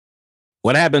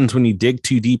What happens when you dig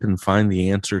too deep and find the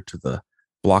answer to the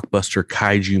blockbuster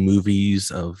kaiju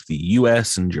movies of the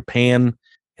US and Japan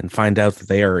and find out that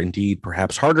they are indeed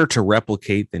perhaps harder to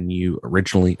replicate than you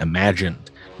originally imagined?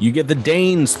 You get the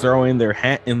Danes throwing their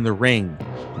hat in the ring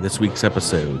in this week's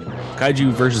episode.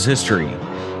 Kaiju versus History,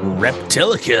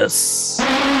 Reptilicus.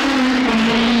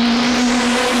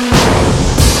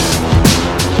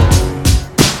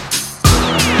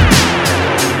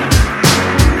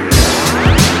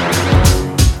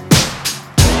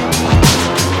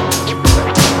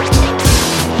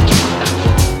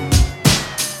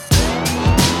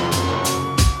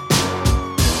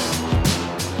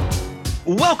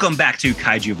 Welcome back to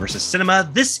Kaiju vs. Cinema.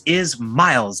 This is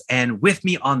Miles, and with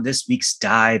me on this week's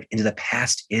dive into the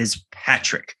past is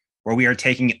Patrick, where we are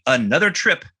taking another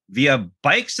trip via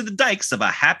bikes to the dikes of a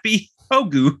happy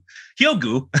Hyogu.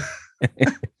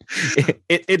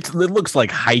 It looks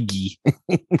like Heige.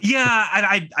 Yeah,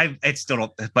 I still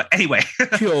don't. But anyway,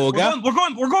 we're going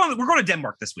to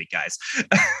Denmark this week, guys,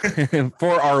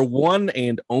 for our one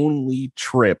and only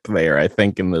trip there. I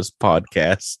think in this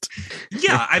podcast.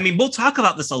 Yeah, I mean, we'll talk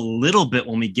about this a little bit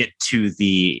when we get to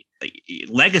the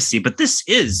legacy, but this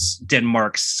is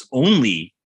Denmark's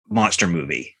only monster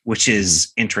movie, which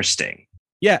is interesting.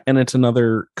 Yeah, and it's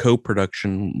another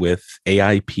co-production with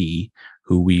AIP,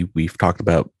 who we've talked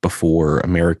about before,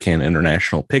 American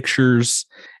International Pictures,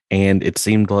 and it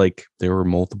seemed like there were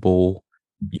multiple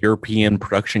European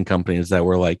production companies that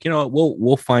were like, you know,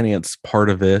 we'll finance part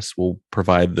of this, we'll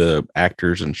provide the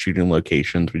actors and shooting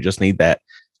locations. We just need that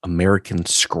American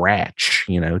scratch,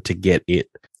 you know, to get it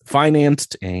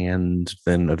financed and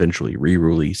then eventually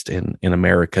re-released in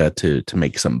America to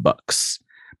make some bucks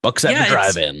at the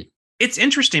drive-in. It's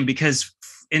interesting because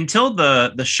until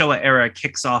the Showa era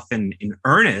kicks off in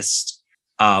earnest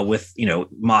with, you know,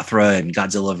 Mothra and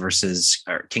Godzilla versus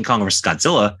King Kong versus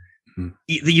Godzilla,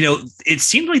 you know, it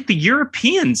seemed like the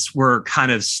Europeans were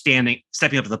kind of stepping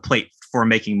up to the plate for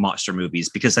making monster movies,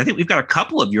 because I think we've got a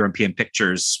couple of European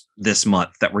pictures this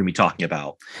month that we're going to be talking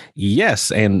about.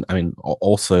 Yes. And I mean,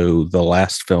 also the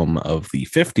last film of the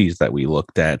 50s that we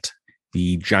looked at,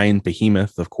 The Giant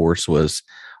Behemoth, of course, was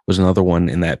another one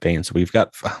in that vein. So we've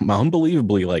got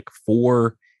unbelievably like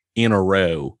 4 in a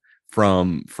row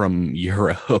from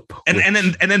Europe. And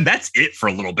then that's it for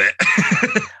a little bit.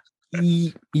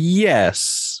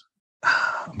 Yes.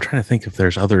 I'm trying to think if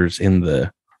there's others in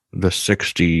the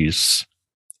 60s,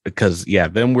 because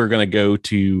then we're going to go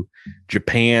to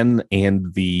Japan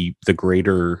and the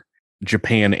greater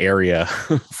Japan area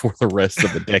for the rest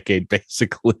of the decade,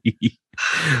 basically.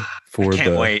 I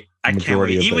can't wait.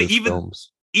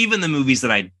 Even the movies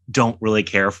that I don't really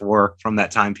care for from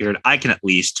that time period, I can at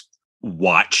least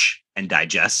watch and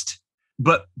digest.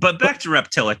 But back to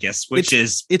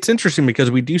Reptilicus, it's interesting because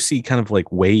we do see kind of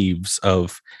like waves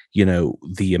of, you know,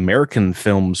 the American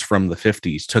films from the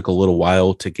 50s took a little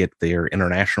while to get their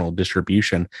international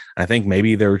distribution. I think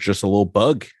maybe there was just a little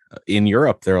bug in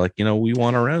Europe. They're like, you know, we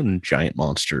want our own giant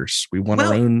monsters. We want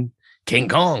our own King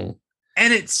Kong.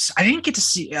 And I didn't get to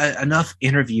see enough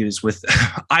interviews with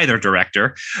either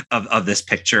director of this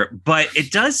picture, but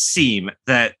it does seem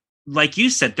that, like you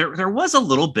said, there was a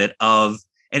little bit of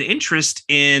an interest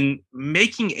in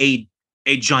making a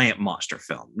giant monster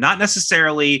film, not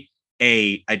necessarily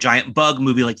a giant bug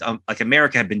movie like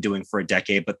America had been doing for a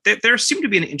decade, but there seemed to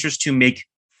be an interest to make,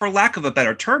 for lack of a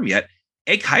better term yet,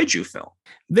 a kaiju film.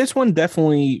 This one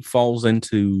definitely falls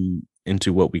into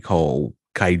what we call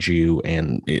kaiju,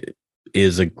 and it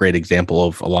is a great example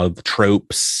of a lot of the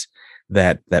tropes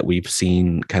that we've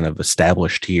seen kind of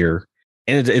established here.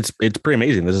 And it's pretty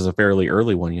amazing. This is a fairly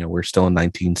early one. You know, we're still in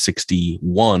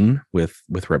 1961 with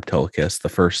Reptilicus, the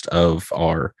first of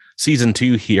our season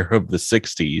 2 here of the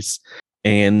 60s.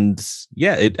 And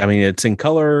yeah, it's in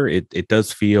color. It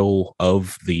does feel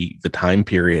of the time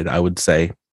period, I would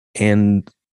say. And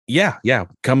yeah,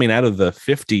 coming out of the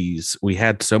 50s, we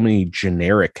had so many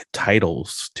generic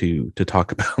titles to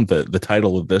talk about. The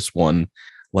title of this one,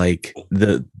 like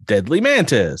the Deadly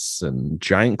Mantis and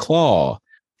Giant Claw,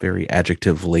 very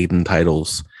adjective laden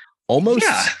titles. Almost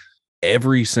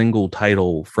every single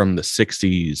title from the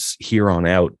 60s here on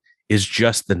out is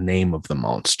just the name of the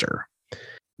monster.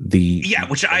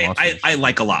 Which I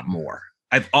like a lot more.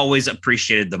 I've always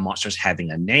appreciated the monsters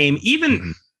having a name,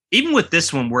 even with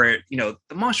this one, where, you know,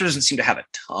 the monster doesn't seem to have a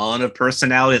ton of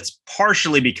personality. It's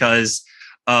partially because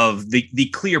of the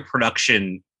clear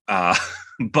production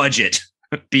budget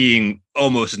being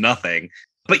almost nothing.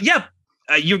 But yeah,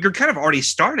 you're kind of already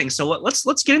starting. So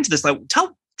let's get into this. Like,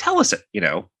 tell us, you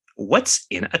know, what's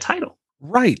in a title.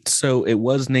 Right. So it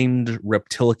was named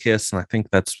Reptilicus, and I think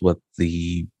that's what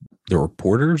the the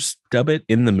reporters dub it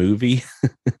in the movie.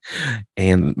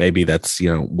 And maybe that's,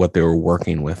 what they were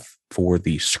working with for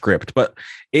the script. But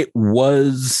it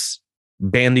was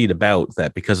bandied about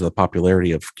that because of the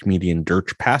popularity of comedian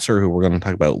Dirch Passer, who we're going to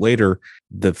talk about later,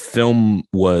 the film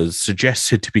was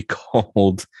suggested to be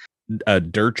called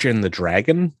Dirch and the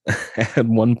Dragon at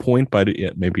one point by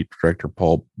maybe director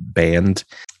Paul Band.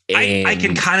 I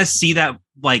can kind of see that,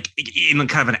 like, in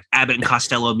kind of an Abbott and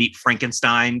Costello meet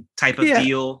Frankenstein type of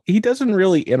deal. He doesn't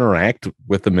really interact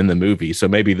with them in the movie, so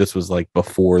maybe this was like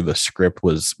before the script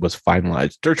was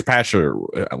finalized. Dirch Passer,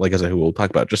 like I said, who we'll talk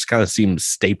about, just kind of seems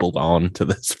stapled on to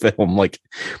this film. Like,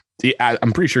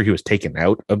 I'm pretty sure he was taken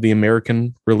out of the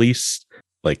American release,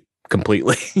 like,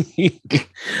 completely.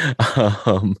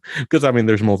 Because I mean,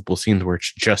 there's multiple scenes where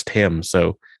it's just him,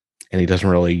 and he doesn't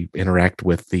really interact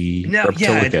with the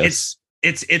Reptilicus.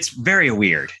 It's very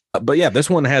weird. But yeah, this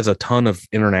one has a ton of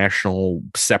international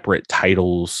separate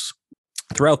titles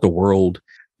throughout the world.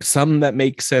 Some that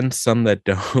make sense, some that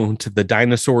don't. The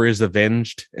Dinosaur is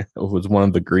Avenged was one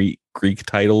of the Greek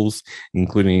titles,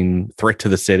 including Threat to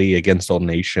the City, Against All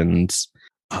Nations,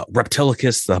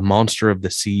 Reptilicus, the Monster of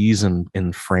the Seas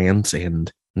in France,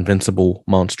 and Invincible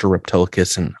Monster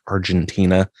Reptilicus in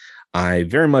Argentina. I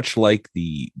very much like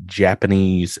the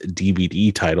Japanese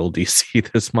DVD title. Do you see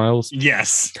this, Miles?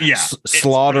 Yes. Yeah.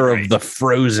 Slaughter of the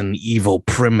frozen evil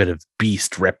primitive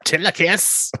beast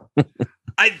Reptilicus.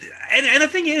 And the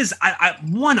thing is,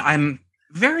 I'm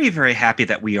very, very happy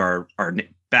that we are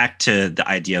back to the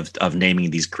idea of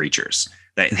naming these creatures,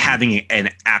 that having an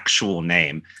actual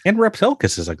name. And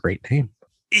Reptilicus is a great name.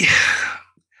 Yeah.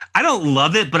 I don't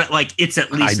love it, but it's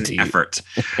at least an effort.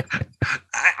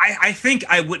 I think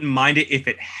I wouldn't mind it if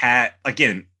it had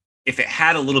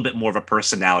a little bit more of a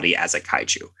personality as a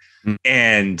kaiju. Mm.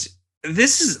 And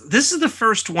this is the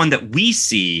first one that we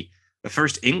see, the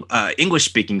first English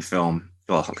speaking film.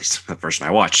 Well, at least the first one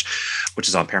I watched, which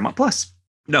is on Paramount Plus.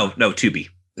 No, Tubi.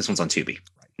 This one's on Tubi.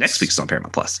 Next week's on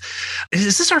Paramount Plus.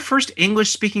 Is this our first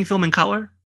English speaking film in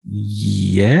color?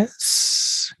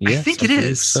 Yes. I think it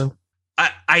is. So.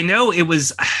 I know it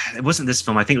wasn't this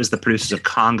film. I think it was the producers of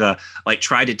Conga,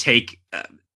 tried to take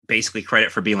basically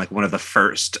credit for being one of the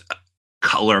first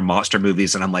color monster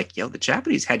movies. And I'm like, the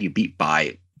Japanese had you beat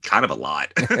by kind of a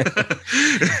lot.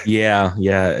 Yeah.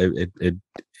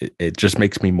 It just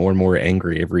makes me more and more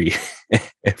angry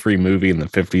every movie in the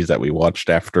 50s that we watched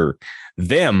after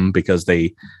them, because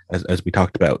they, as we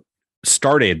talked about,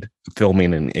 started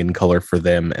filming in color for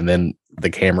them, and then the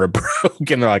camera broke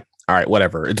and they're like, all right,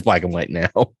 whatever, it's black and white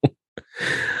now.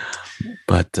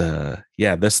 But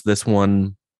this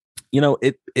one,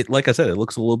 it like I said, it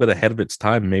looks a little bit ahead of its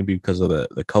time, maybe because of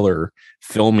the color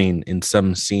filming in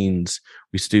some scenes.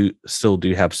 We still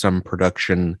do have some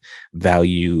production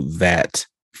value that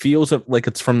feels like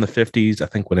it's from the 50s. I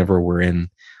think whenever we're in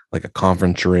a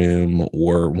conference room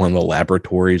or one of the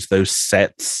laboratories, those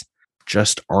sets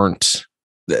just aren't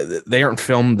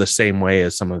filmed the same way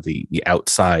as some of the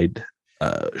outside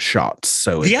shots.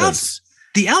 So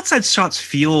the outside shots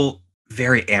feel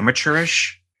very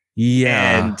amateurish.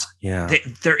 Yeah.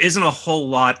 And there isn't a whole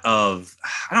lot of,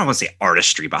 I don't want to say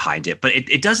artistry behind it, but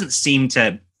it doesn't seem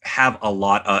to have a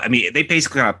lot of, they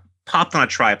basically kind of popped on a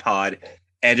tripod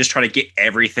and just try to get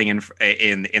everything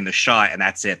in the shot, and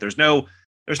that's it. There's no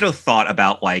thought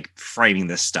about framing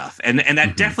this stuff. And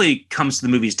that definitely comes to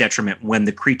the movie's detriment when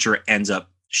the creature ends up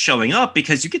showing up,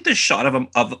 because you get this shot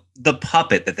of the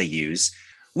puppet that they use,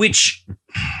 which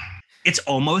it's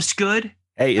almost good.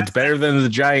 Hey, it's better than the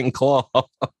giant claw.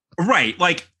 Right.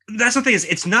 That's the thing, is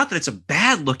it's not that it's a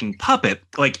bad looking puppet.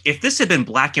 If this had been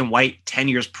black and white 10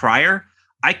 years prior,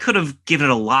 I could have given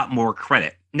it a lot more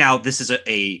credit. Now, this is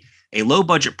a low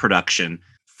budget production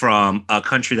from a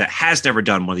country that has never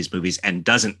done one of these movies and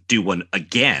doesn't do one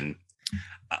again.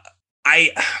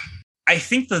 I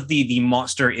think that the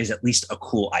monster is at least a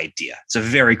cool idea. It's a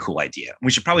very cool idea. We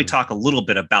should probably talk a little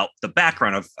bit about the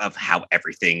background of how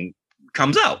everything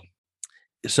comes out.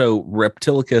 So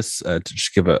Reptilicus, to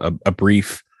just give a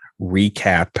brief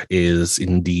recap, is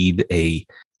indeed a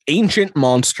ancient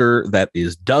monster that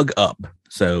is dug up.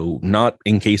 So not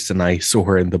encased in ice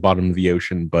or in the bottom of the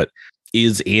ocean, but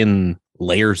is in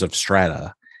layers of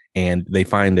strata. And they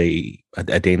find a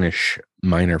Danish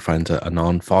miner finds a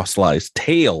non-fossilized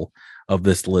tail of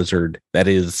this lizard that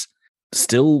is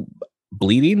still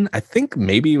bleeding. I think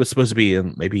maybe it was supposed to be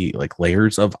in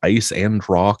layers of ice and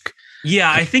rock.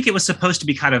 Yeah, I think it was supposed to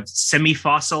be kind of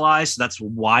semi-fossilized. So that's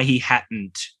why he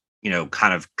hadn't,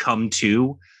 kind of come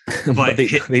to. But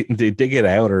they dig it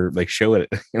out, or show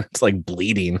it. It's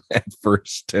bleeding at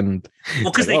first, and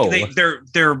because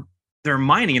they're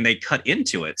mining and they cut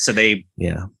into it. So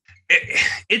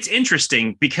it's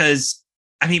interesting because,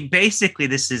 I mean, basically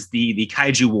this is the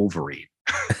kaiju Wolverine.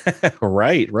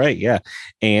 Right. Yeah.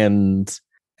 And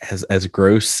as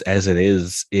gross as it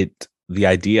is, the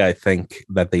idea I think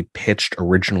that they pitched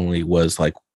originally was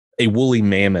like a woolly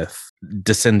mammoth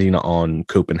descending on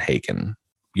Copenhagen,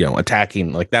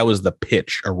 attacking, like that was the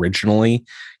pitch originally,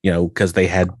 because they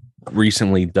had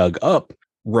recently dug up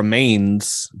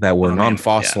remains that were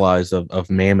non-fossilized of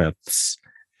mammoths.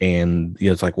 And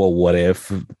it's like, well, what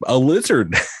if a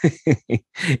lizard?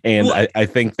 And I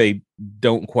think they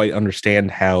don't quite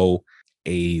understand how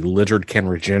a lizard can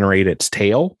regenerate its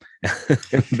tail.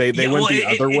 they went the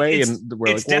other way, it's, and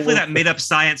it's definitely that made up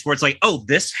science where it's like, oh,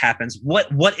 this happens. What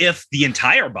if the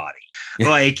entire body?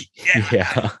 Like,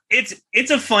 yeah, it's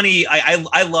a funny.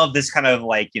 I love this kind of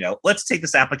like, let's take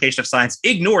this application of science,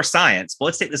 ignore science, but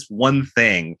let's take this one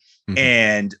thing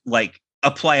and like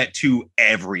apply it to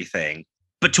everything.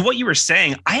 But to what you were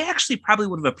saying, I actually probably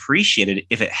would have appreciated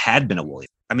if it had been a woolly.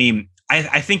 I mean,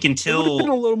 I think until it would have been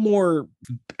a little more,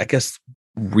 I guess,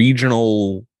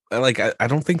 regional. Like, I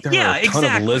don't think there are a ton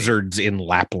of lizards in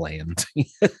Lapland.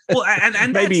 Well,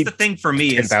 and maybe that's the thing for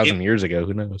me. 10,000 years ago,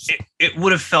 who knows? It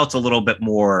would have felt a little bit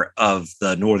more of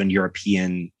the Northern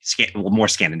European, more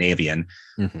Scandinavian.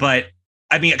 But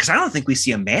I mean, because I don't think we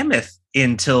see a mammoth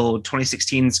until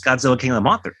 2016's Godzilla King of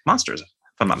the Monsters.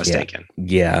 I'm not mistaken.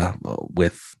 Yeah,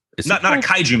 with not a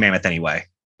kaiju mammoth anyway.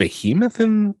 Behemoth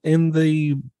in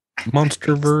the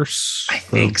Monsterverse. I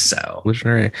think so.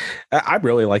 I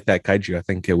really like that kaiju. I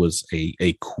think it was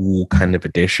a cool kind of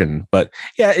addition. But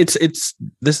yeah,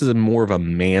 this is a more of a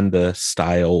Manda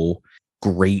style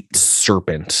great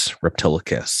serpent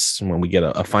Reptilicus. When we get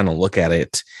a final look at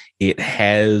it, it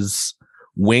has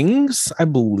wings, I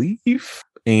believe,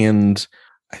 and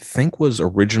I think was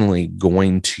originally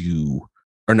going to.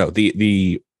 Or no,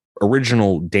 the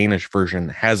original Danish version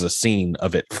has a scene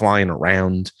of it flying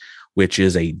around, which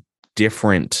is a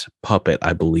different puppet,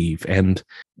 I believe, and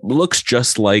looks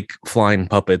just like flying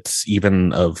puppets,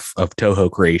 even of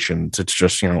Toho creations. It's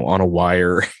just, on a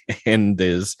wire and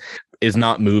is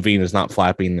not moving, is not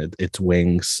flapping its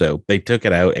wings. So they took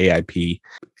it out. AIP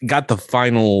got the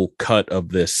final cut of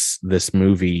this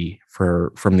movie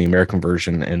from the American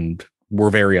version, and we're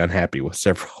very unhappy with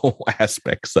several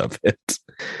aspects of it.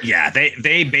 Yeah,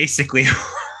 they basically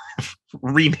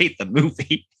remade the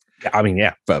movie. I mean,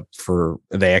 yeah, but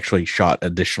they actually shot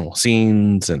additional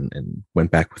scenes and went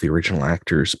back with the original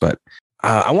actors. But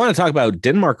I want to talk about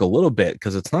Denmark a little bit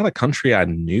because it's not a country I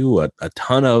knew a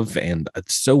ton of, and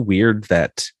it's so weird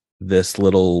that this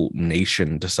little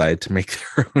nation decided to make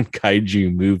their own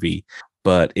kaiju movie.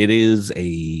 But it is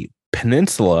a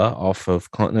peninsula off of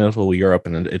continental Europe,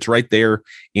 and it's right there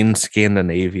in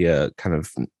Scandinavia. Kind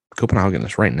of Copenhagen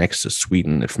is right next to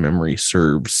Sweden, if memory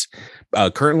serves.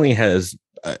 Currently has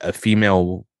a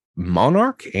female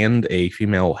monarch and a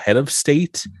female head of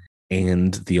state,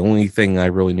 and the only thing I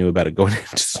really knew about it going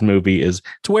into this movie is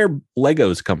to where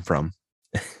Legos come from.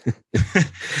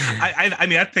 I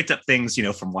mean, I've picked up things,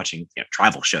 from watching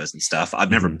travel shows and stuff.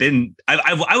 I've never been.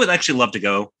 I would actually love to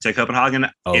go to Copenhagen.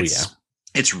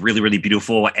 It's really, really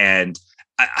beautiful. And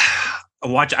I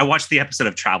watched the episode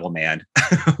of Travel Man,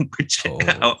 which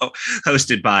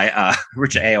hosted by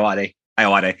Richard Ayoade.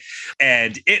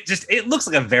 And it looks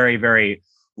like a very, very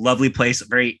lovely place, a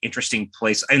very interesting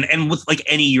place. And with like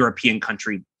any European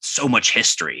country, so much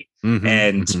history.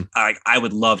 I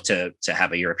would love to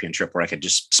have a European trip where I could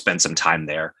just spend some time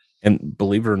there. And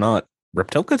believe it or not,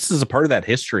 Reptilicus is a part of that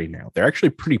history now. They're actually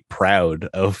pretty proud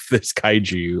of this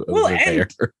kaiju over there.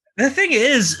 The thing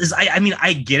is I mean,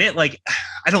 I get it. Like,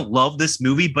 I don't love this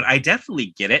movie, but I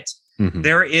definitely get it.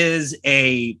 There is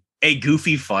a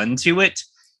goofy fun to it.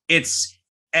 It's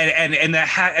and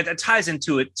that ties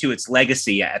into its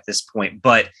legacy at this point.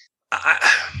 But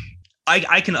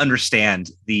I can understand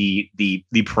the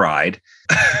pride,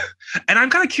 and I'm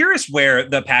kind of curious where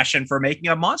the passion for making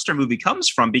a monster movie comes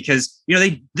from, because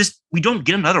we don't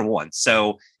get another one,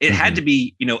 so it had to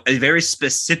be a very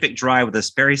specific drive with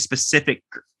this very specific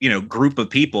group of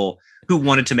people who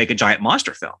wanted to make a giant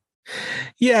monster film.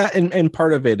 Yeah, and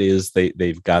part of it is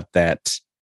they've got that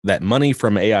money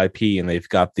from AIP, and they've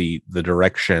got the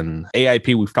direction.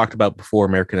 AIP we've talked about before,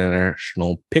 American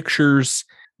International Pictures.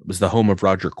 It was the home of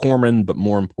Roger Corman, but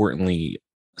more importantly,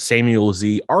 Samuel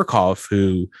Z. Arkoff,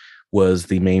 who was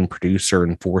the main producer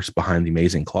and force behind The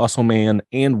Amazing Colossal Man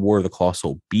and War of the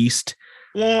Colossal Beast.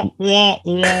 We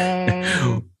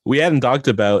hadn't talked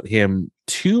about him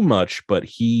too much, but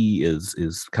he is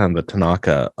kind of the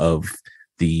Tanaka of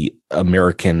the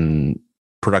American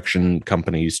production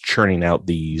companies churning out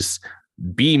these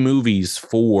B movies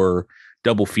for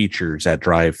double features at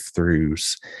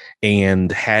drive-throughs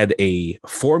and had a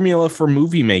formula for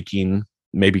movie making,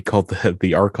 maybe called the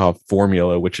Arkoff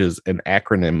formula, which is an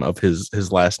acronym of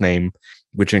his last name,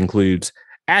 which includes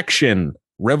action,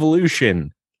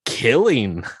 revolution,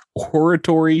 killing,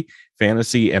 oratory,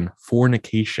 fantasy, and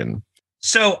fornication.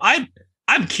 So I'm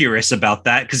curious about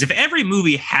that, because if every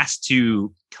movie has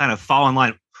to kind of fall in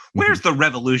line, where's the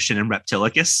revolution in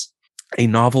Reptilicus? A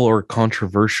novel or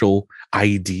controversial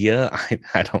idea?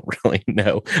 I don't really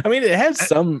know. I mean, it has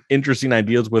some interesting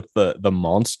ideas with the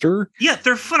monster. Yeah,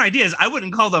 they're fun ideas. I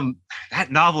wouldn't call them that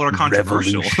novel or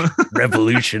controversial.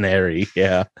 Revolutionary,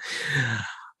 yeah.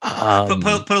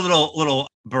 Put a little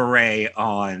beret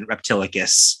on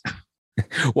Reptilicus.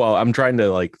 Well, I'm trying to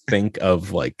like think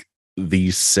of like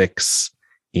these 6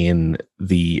 in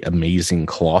the Amazing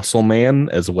Colossal Man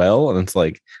as well, and it's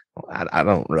like I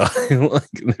don't really like.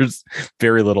 There's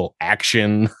very little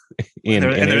action in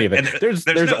any of it.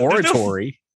 There's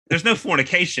oratory. There's no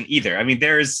fornication either. I mean,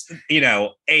 there's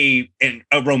a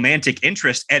romantic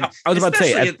interest, and I was about to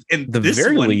say at the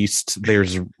very least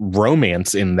there's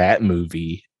romance in that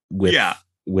movie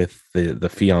with the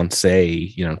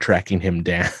fiance, tracking him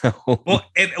down. Well,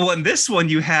 in this one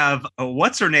you have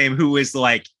what's her name, who is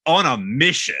like on a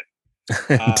mission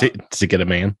to get a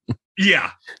man.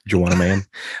 Yeah. Do you want a man?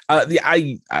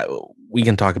 We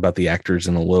can talk about the actors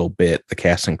in a little bit. The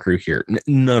cast and crew here,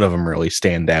 none of them really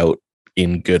stand out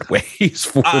in good ways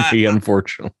for me,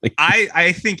 unfortunately.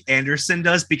 I think Anderson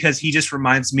does, because he just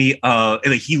reminds me of,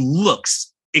 like, he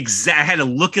looks exact. I had to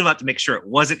look him up to make sure it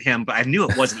wasn't him, but I knew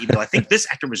it wasn't, even though I think this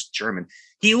actor was German.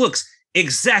 He looks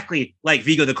exactly like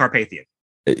Vigo the Carpathian.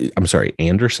 I'm sorry,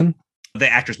 Anderson? The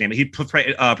actor's name. He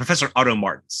Professor Otto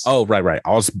Martins. Oh, right.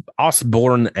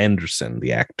 Osborne Anderson,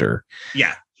 the actor.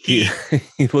 Yeah. He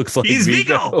looks like he's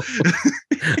Vigo.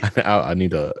 I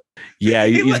need to. Yeah,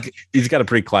 he's got a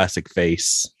pretty classic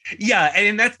face. Yeah,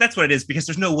 and that's what it is, because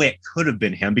there's no way it could have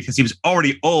been him, because he was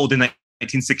already old in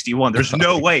 1961. There's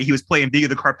no way he was playing Vigo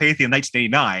the Carpathian in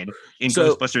 1989 in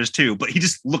Ghostbusters 2, but he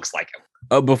just looks like him.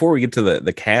 Before we get to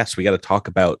the cast, we got to talk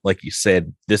about, like you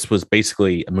said, this was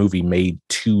basically a movie made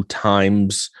 2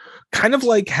 times, kind of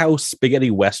like how spaghetti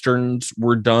westerns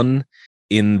were done,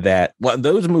 in that, well,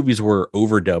 those movies were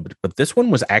overdubbed, but this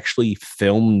one was actually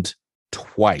filmed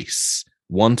twice.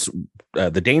 Once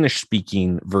the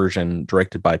Danish-speaking version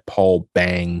directed by Paul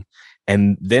Bang,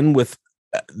 and then with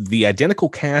the identical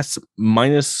cast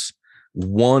minus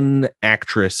one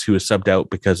actress who was subbed out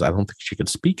because I don't think she could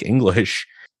speak English.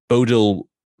 Bodil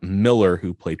Miller,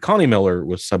 who played Connie Miller,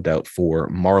 was subbed out for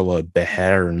Marla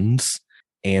Behrens,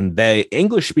 and the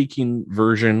English-speaking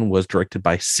version was directed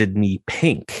by Sidney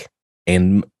Pink.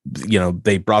 And,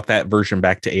 they brought that version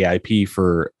back to AIP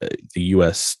for the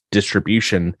U.S.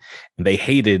 distribution, and they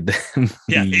hated.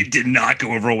 It did not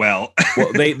go over well.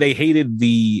 Well, they hated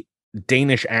the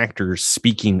Danish actors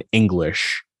speaking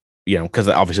English, because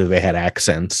obviously they had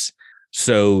accents.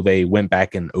 So they went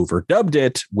back and overdubbed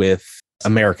it with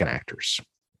American actors,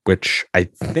 which I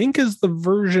think is the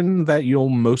version that you'll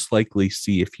most likely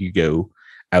see if you go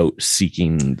out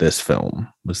seeking this film,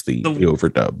 was the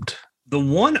overdubbed. The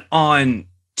one on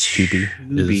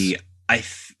Tubi,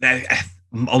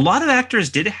 a lot of actors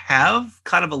did have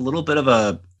kind of a little bit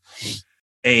of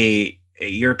a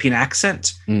European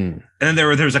accent, and then there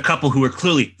was a couple who were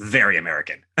clearly very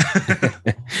American.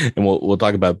 And we'll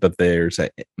talk about that. There's a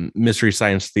Mystery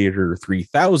Science Theater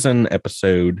 3000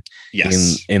 episode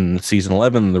in season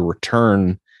 11, The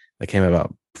Return, that came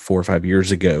about 4 or 5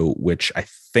 years ago, which I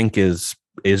think is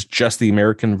just the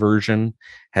American version,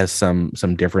 has some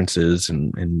differences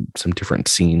and some different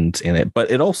scenes in it, but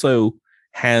it also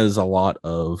has a lot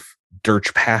of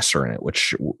Dirch Passer in it,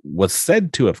 which was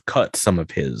said to have cut some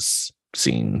of his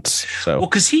scenes. So, well,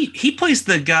 because he plays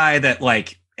the guy that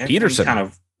like Peterson kind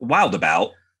of wild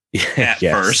about at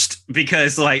first,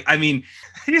 because like, I mean,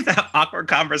 that awkward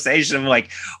conversation of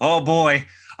like, oh boy,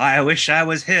 I wish I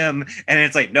was him, and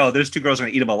it's like, no, those 2 girls are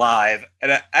gonna eat him alive,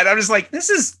 and I'm just like, this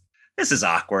is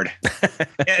awkward.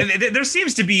 And there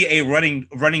seems to be a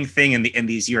running thing in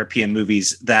these European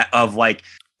movies that of like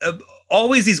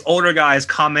always these older guys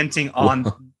commenting on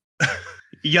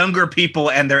younger people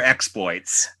and their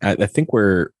exploits. I think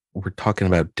we're talking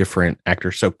about different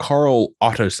actors. So Carl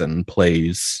Ottosson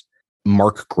plays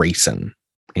Mark Grayson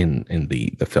in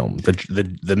the film,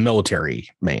 the military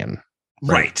man.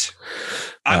 Right.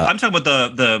 I'm talking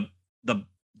about the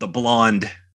blonde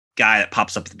guy that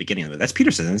pops up at the beginning of it. That's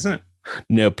Peterson, isn't it?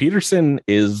 No, Peterson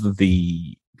is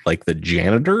the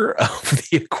janitor of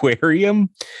the aquarium.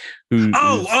 Who's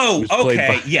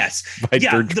okay, yes. By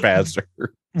Dirch Passer.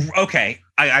 Okay,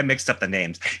 I mixed up the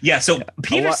names. Yeah, so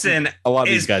Peterson. A lot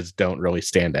of these guys don't really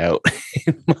stand out.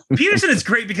 Peterson is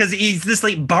great because he's this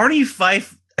like Barney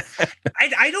Fife.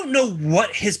 I don't know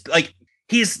what his like.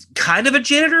 He's kind of a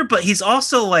janitor, but he's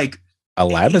also like a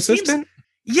lab assistant.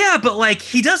 Yeah, but like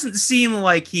he doesn't seem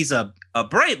like he's a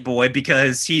bright boy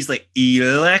because he's like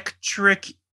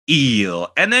electric eel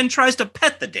and then tries to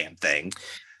pet the damn thing.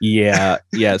 Yeah.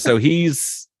 So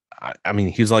he's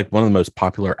like one of the most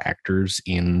popular actors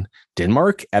in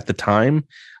Denmark at the time,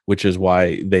 which is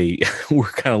why they were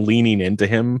kind of leaning into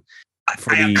him.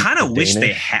 I kind of wish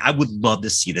they had. I would love to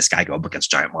see this guy go up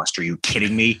against Giant Monster. Are you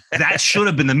kidding me? That should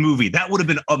have been the movie. That would have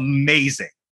been amazing.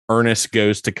 Ernest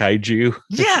Goes to Kaiju.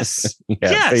 Yes.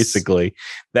 Yes. Basically.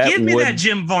 Give me that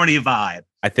Jim Varney vibe.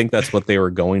 I think that's what they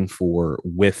were going for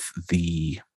with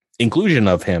the inclusion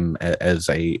of him as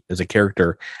a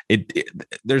character.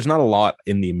 There's not a lot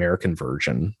in the American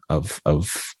version of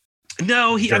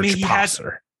No, he has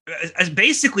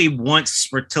basically once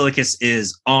Reptilicus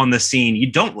is on the scene,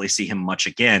 you don't really see him much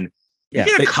again. You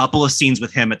get a couple of scenes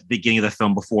with him at the beginning of the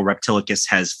film before Reptilicus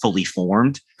has fully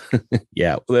formed.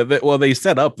 Yeah. Well, they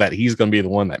set up that he's going to be the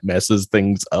one that messes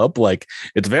things up. Like,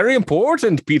 it's very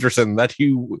important, Peterson, that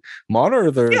you monitor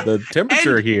the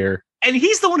temperature here. And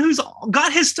he's the one who's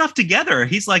got his stuff together.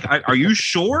 He's like, are you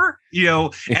sure?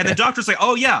 And the doctor's like,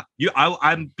 oh, yeah,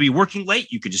 I'll be working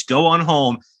late. You could just go on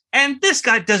home. And this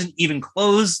guy doesn't even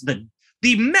close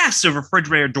the massive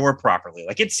refrigerator door properly.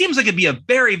 Like, it seems like it'd be a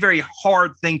very, very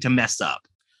hard thing to mess up.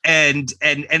 And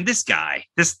this guy,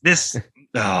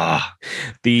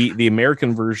 the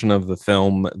American version of the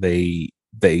film, they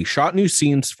shot new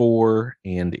scenes for,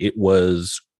 and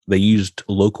they used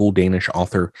local Danish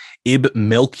author Ib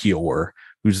Melchior,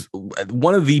 who's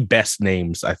one of the best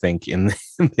names, I think, in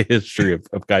the history of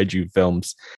kaiju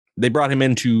films. They brought him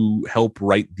in to help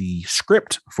write the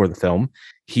script for the film.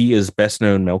 He is best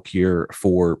known, Melchior,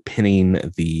 for penning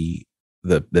the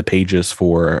pages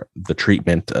for the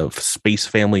treatment of Space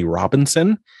Family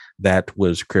Robinson that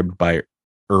was cribbed by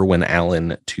Irwin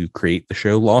Allen to create the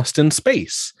show Lost in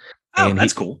Space. Oh, and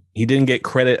that's cool. He didn't get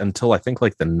credit until I think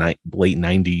like the late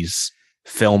 90s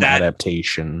film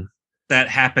adaptation. That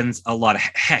happens a lot.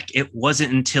 Heck, it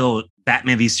wasn't until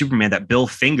Batman v Superman that Bill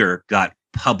Finger got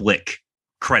public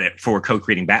credit for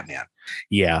co-creating Batman.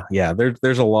 Yeah.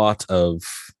 There's a lot of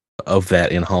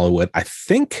that in Hollywood. I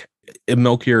think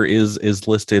Melchior is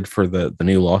listed for the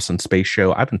new Lost in Space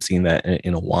show. I haven't seen that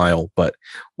in a while, but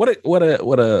what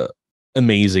a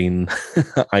amazing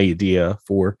idea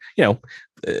for, he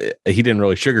didn't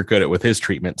really sugarcoat it with his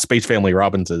treatment. Space Family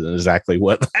Robinson is exactly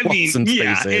what Lost in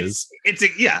Space is.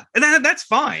 And that's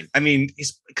fine. I mean,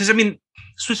 because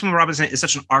Space Family Robinson is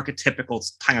such an archetypical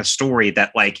kind of story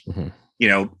that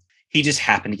he just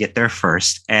happened to get there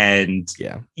first. And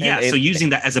so using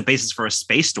that as a basis for a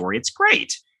space story, it's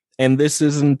great. And this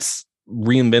isn't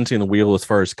reinventing the wheel as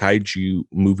far as kaiju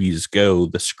movies go.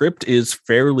 The script is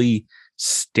fairly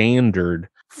standard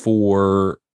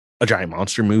for a giant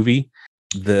monster movie.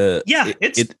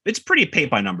 It's pretty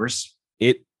paint by numbers.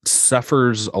 It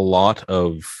suffers a lot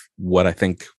of what I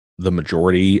think the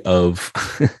majority of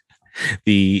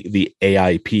the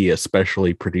AIP,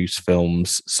 especially produced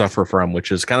films, suffer from,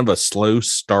 which is kind of a slow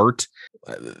start.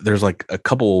 There's like a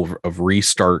couple of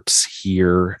restarts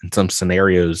here and some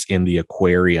scenarios in the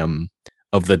aquarium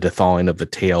of the thawing of the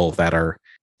tail that are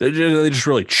they just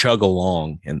really chug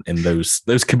along, and those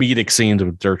comedic scenes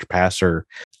with Dirk Passer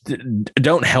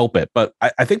don't help it. But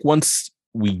I think once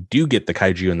we do get the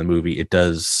kaiju in the movie, it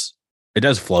does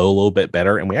flow a little bit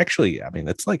better, and we actually,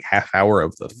 it's like half hour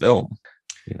of the film,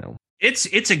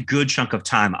 It's a good chunk of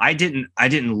time. I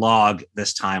didn't log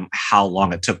this time how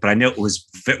long it took, but I know it was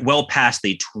well past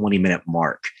the 20-minute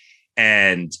mark,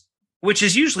 and which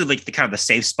is usually like the kind of the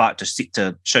safe spot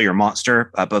to show your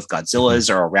monster. Both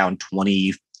Godzillas are around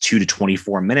 22 to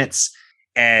 24 minutes,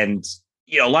 and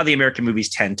a lot of the American movies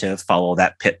tend to follow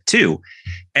that pip too.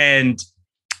 And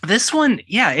this one,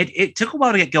 it took a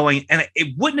while to get going, and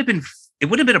it wouldn't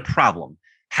have been a problem.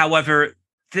 However,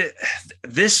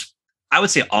 this. I would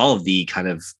say all of the kind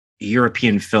of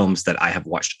European films that I have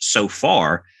watched so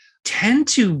far tend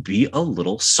to be a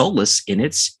little soulless in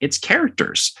its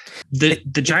characters. The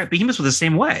Giant Behemoths were the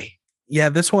same way. Yeah,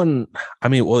 this one,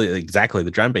 exactly.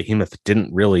 The Giant Behemoth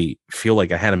didn't really feel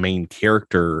like I had a main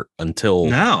character until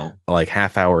like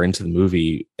half hour into the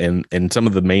movie. And some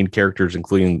of the main characters,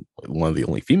 including one of the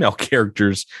only female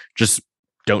characters, just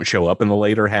don't show up in the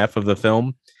later half of the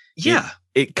film. Yeah.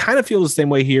 It kind of feels the same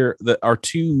way here, that our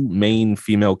two main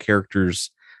female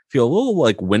characters feel a little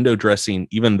like window dressing,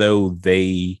 even though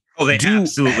they Oh, they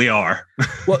absolutely are.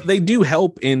 Well, they do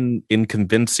help in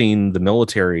convincing the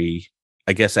military,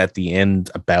 I guess, at the end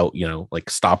about, like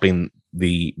stopping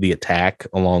the attack,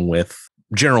 along with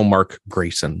General Mark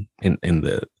Grayson in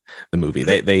the movie.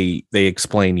 They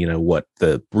explain, what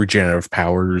the regenerative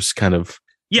powers kind of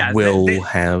will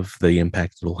have, the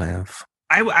impact it'll have.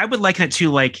 I would liken it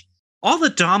to like all the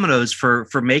dominoes for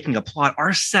making a plot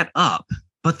are set up,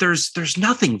 but there's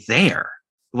nothing there.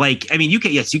 Like, I mean, you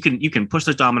can push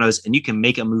those dominoes and you can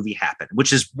make a movie happen,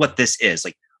 which is what this is.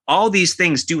 Like, all these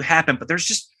things do happen, but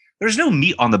there's no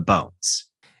meat on the bones.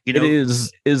 It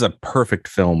is a perfect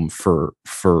film for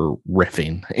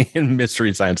riffing in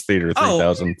Mystery Science Theater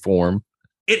 3000 form.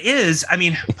 It is. I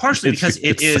mean, partially because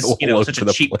it is so such a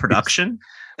cheap production,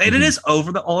 and it is all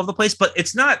over the place. But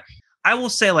it's not. I will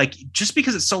say, like, just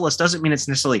because it's soulless doesn't mean it's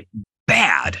necessarily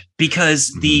bad,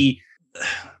 because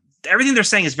everything they're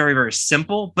saying is very, very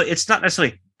simple, but it's not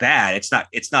necessarily bad.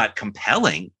 It's not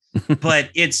compelling, but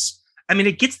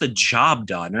it gets the job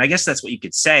done. And I guess that's what you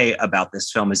could say about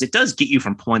this film, is it does get you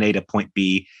from point A to point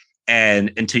B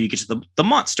and until you get to the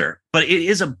monster. But it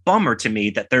is a bummer to me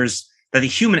that the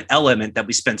human element that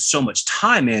we spend so much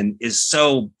time in is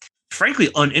so, frankly,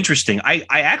 uninteresting. I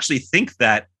actually think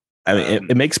that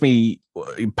it makes me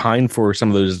pine for some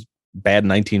of those bad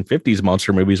 1950s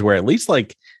monster movies where at least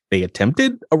like they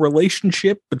attempted a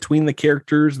relationship between the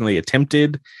characters and they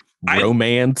attempted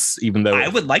romance, even though I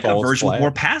would like a version with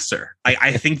more passer.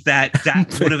 I think that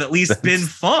would have at least been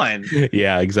fun.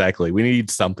 Yeah, exactly. We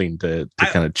need something to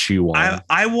kind of chew on.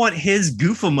 I want his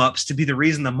goof 'em ups to be the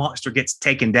reason the monster gets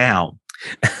taken down.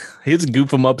 His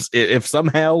goof 'em ups. If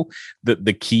somehow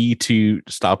the key to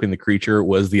stopping the creature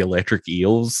was the electric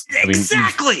eels,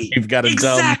 exactly. You've got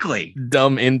a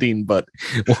dumb ending, but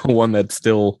one that's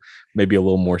still maybe a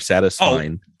little more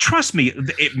satisfying. Oh, trust me,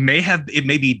 it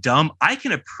may be dumb. I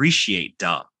can appreciate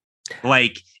dumb.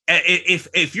 Like,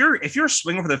 if you're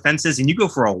swinging for the fences and you go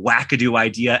for a wackadoo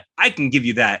idea, I can give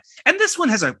you that. And this one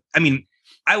has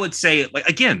I would say, like,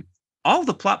 again, all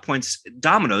the plot points,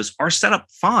 dominoes, are set up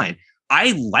fine.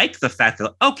 I like the fact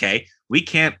that, okay, we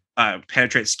can't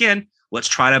penetrate skin. Let's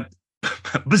try to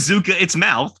bazooka its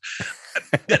mouth.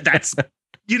 That's,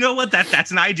 you know what?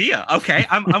 That's an idea. Okay,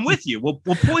 I'm with you. We'll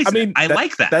poison. I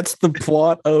like that. That's the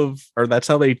plot that's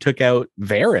how they took out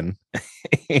Varen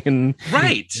in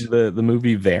the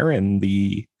movie Varen,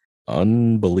 the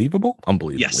Unbelievable.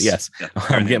 Yes.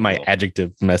 I'm getting my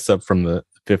adjective messed up from the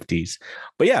 50s,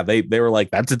 but yeah, they were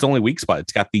like, that's its only weak spot.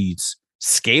 It's got these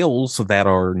scales that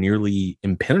are nearly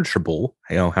impenetrable.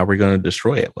 How are we going to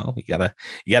destroy it? Well, you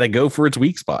gotta go for its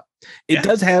weak spot. It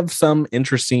does have some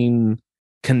interesting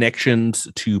connections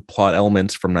to plot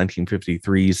elements from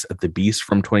 1953's The Beast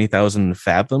from 20,000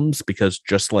 Fathoms, because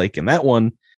just like in that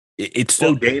one, it's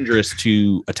so dangerous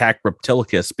to attack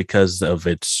Reptilicus because of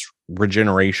its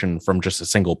regeneration from just a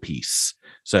single piece.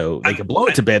 So they could blow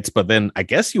it to bits, but then I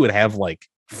guess you would have like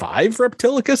 5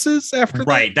 Reptilicuses after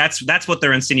that. That's what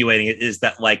they're insinuating, is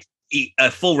that like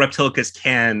a full Reptilicus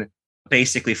can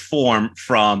basically form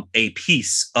from a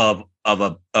piece of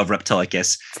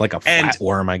Reptilicus. It's like a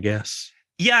flatworm, I guess.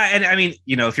 Yeah, and I mean,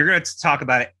 if you're going to talk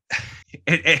about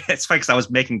it's funny because I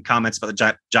was making comments about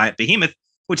the giant behemoth,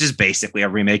 which is basically a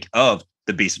remake of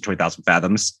The Beast of 20,000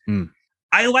 Fathoms.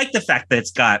 I like the fact that it's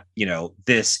got,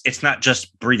 it's not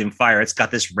just breathing fire. It's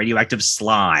got this radioactive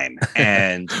slime,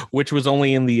 and which was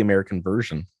only in the American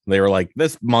version. They were like,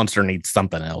 this monster needs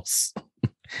something else.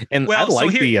 And I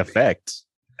like the effect.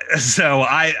 So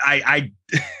I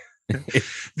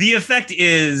the effect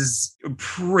is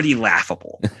pretty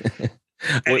laughable.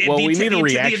 Well, we need a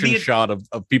reaction shot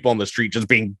of people on the street just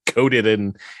being coated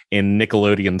in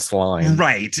Nickelodeon slime.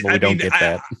 Right. We don't get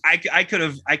that. I could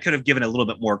have given a little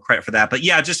bit more credit for that. But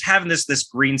yeah, just having this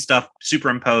green stuff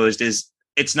superimposed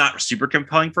it's not super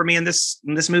compelling for me in this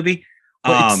movie.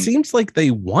 But it seems like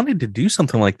they wanted to do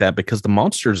something like that because the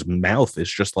monster's mouth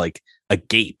is just like a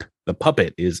gape. The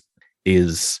puppet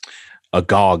is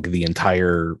agog the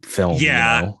entire film.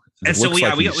 Yeah. And so we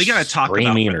got to talk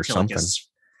about or something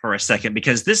for a second,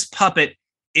 because this puppet,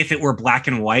 if it were black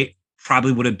and white,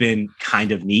 probably would have been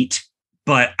kind of neat.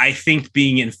 But I think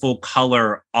being in full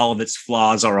color, all of its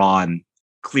flaws are on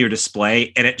clear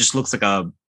display, and it just looks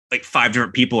like 5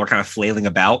 different people are kind of flailing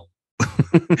about.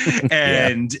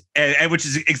 and which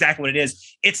is exactly what it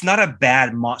is. It's not a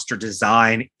bad monster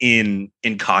design in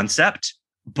concept,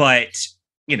 but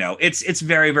it's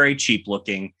very, very cheap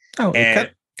looking.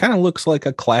 It kind of looks like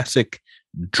a classic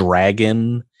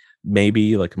dragon,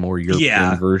 maybe like a more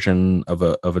European version of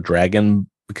a dragon,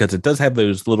 because it does have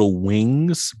those little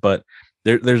wings, but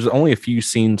there's only a few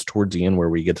scenes towards the end where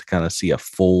we get to kind of see a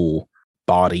full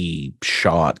body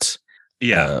shot.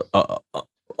 Yeah.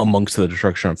 Amongst the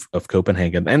destruction of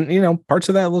Copenhagen. And, parts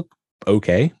of that look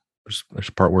okay. There's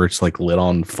a part where it's like lit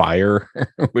on fire,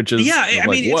 which is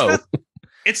whoa.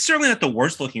 It's certainly not the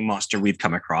worst looking monster we've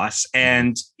come across.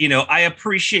 And, I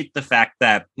appreciate the fact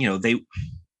that, they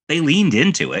leaned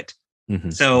into it. Mm-hmm.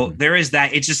 So there is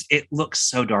that. It looks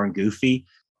so darn goofy.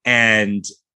 And,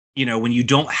 when you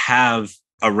don't have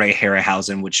a Ray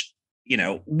Harryhausen, which,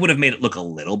 would have made it look a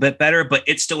little bit better, but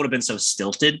it still would have been so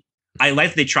stilted. I like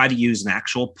that they tried to use an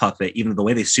actual puppet, even though the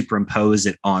way they superimpose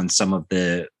it on some of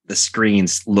the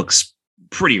screens looks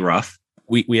pretty rough.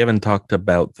 We haven't talked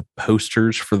about the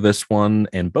posters for this one,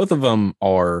 and both of them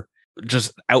are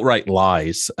just outright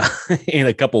lies in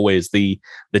a couple ways. The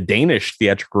Danish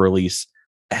theatrical release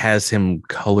has him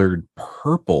colored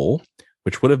purple,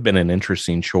 which would have been an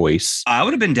interesting choice. I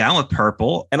would have been down with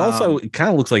purple. And also, it kind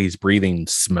of looks like he's breathing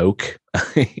smoke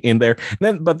in there.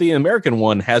 But the American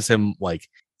one has him like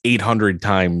 800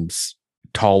 times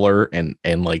taller and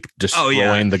like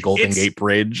destroying the Golden Gate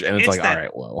Bridge. And it's like, all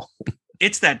right, well.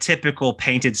 It's that typical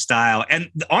painted style. And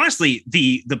honestly,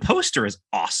 the poster is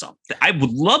awesome. I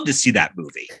would love to see that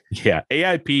movie. Yeah.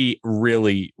 AIP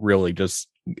really, really just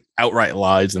outright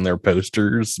lies in their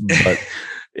posters. But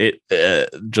it,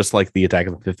 just like the Attack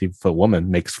of the 50-Foot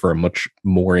Woman, makes for a much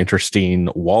more interesting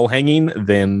wall hanging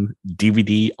than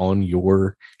DVD on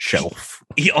your shelf.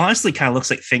 He honestly kind of looks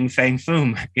like Fing Fang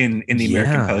Foom in the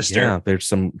American poster. Yeah, there's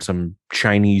some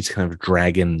Chinese kind of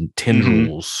dragon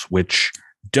tendrils, which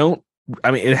don't.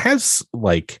 I mean, it has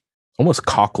like almost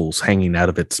cockles hanging out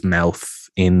of its mouth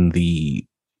in the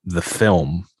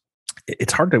film.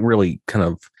 It's hard to really kind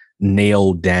of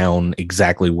nail down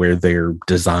exactly where their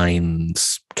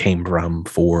designs came from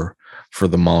for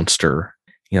the monster.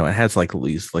 It has like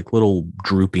these like little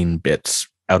drooping bits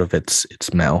out of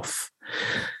its mouth.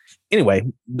 Anyway,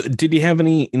 did you have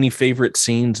any favorite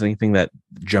scenes, anything that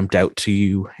jumped out to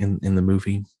you in the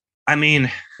movie? I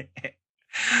mean,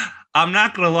 I'm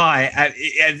not gonna lie.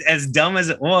 As dumb as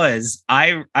it was,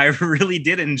 I really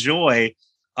did enjoy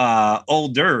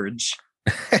old Dirge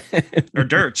or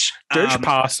Dirch. Dirge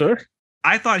Passer.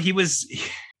 I thought he was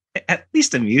at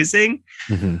least amusing.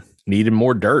 Mm-hmm. Needed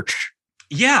more Dirch.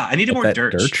 Yeah, I needed more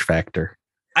Dirch. Dirch factor.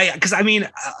 I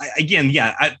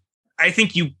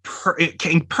think you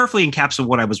can perfectly encapsulate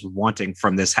what I was wanting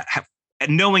from this.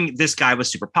 Knowing this guy was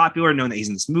super popular, knowing that he's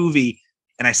in this movie,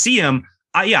 and I see him.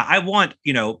 I want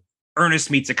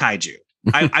Ernest Meets a Kaiju.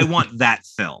 I want that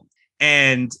film.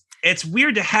 And it's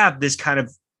weird to have this kind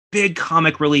of big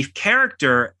comic relief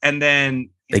character, and then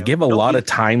they give a lot of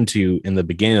time to in the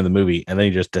beginning of the movie, and then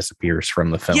he just disappears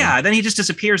from the film. Yeah, then he just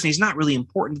disappears, and he's not really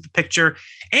important to the picture.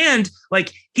 And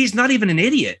like, he's not even an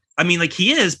idiot. I mean, like,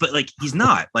 he is, but like, he's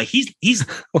not. Like, he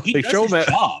they does his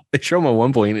job. They show him at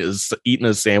one point is eating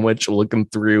a sandwich, looking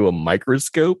through a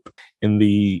microscope. In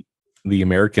the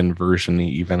American version,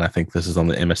 even I think this is on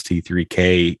the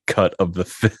MST3K cut of the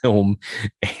film,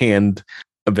 and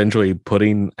eventually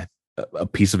putting a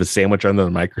piece of a sandwich under the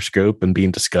microscope and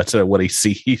being disgusted at what he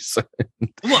sees.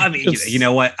 Well, I mean, you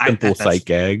know what? Simple sight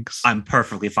gags. I'm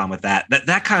perfectly fine with that.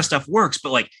 That kind of stuff works.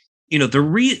 But like,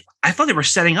 I thought they were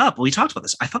setting up. We talked about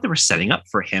this. I thought they were setting up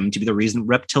for him to be the reason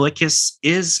Reptilicus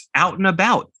is out and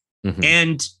about. Mm-hmm.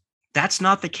 And that's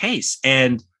not the case.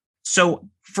 And so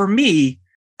for me,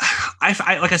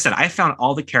 I like I said, I found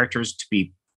all the characters to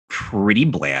be pretty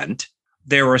bland.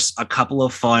 There was a couple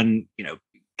of fun,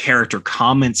 character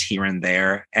comments here and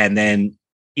there. And then,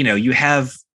 you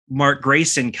have Mark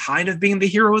Grayson kind of being the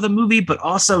hero of the movie, but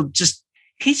also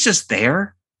he's just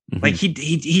there. Mm-hmm. Like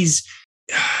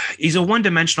he's a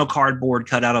one-dimensional cardboard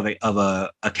cut out of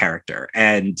a character.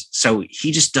 And so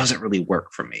he just doesn't really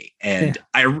work for me. And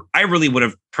yeah. I really would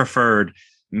have preferred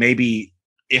maybe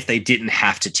if they didn't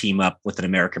have to team up with an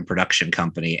American production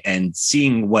company, and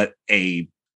seeing what a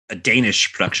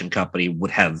Danish production company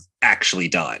would have actually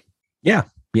done. Yeah.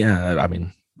 Yeah. I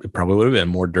mean, it probably would have been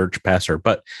more Dirch Passer,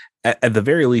 but at the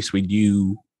very least, we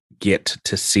do get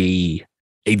to see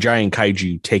a giant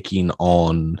kaiju taking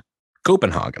on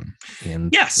Copenhagen.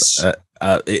 And yes,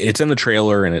 it's in the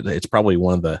trailer, and it's probably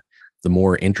one of the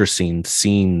more interesting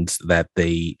scenes that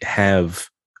they have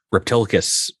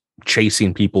Reptilicus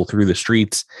chasing people through the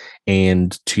streets,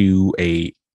 and to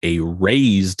a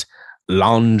raised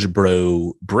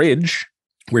Langebro bridge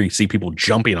where you see people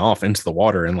jumping off into the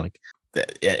water, and like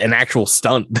an actual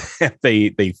stunt that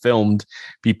they filmed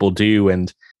people do.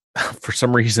 And for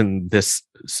some reason, this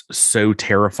so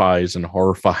terrifies and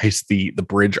horrifies the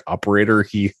bridge operator.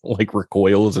 He like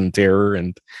recoils in terror,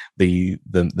 and the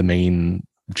main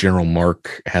General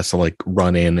Mark has to like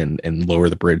run in and lower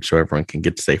the bridge so everyone can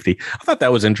get to safety. I thought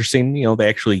that was interesting. You know, they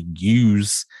actually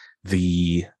use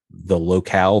the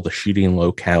locale, the shooting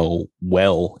locale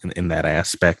well in that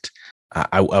aspect.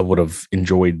 I would have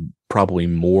enjoyed probably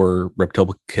more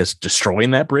Reptilicus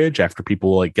destroying that bridge after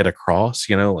people like get across,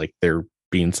 you know, like there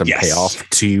being some payoff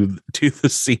to the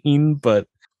scene. But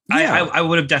yeah. I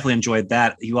would have definitely enjoyed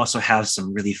that. You also have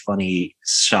some really funny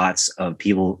shots of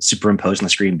people superimposed on the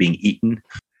screen being eaten.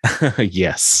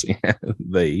 Yes.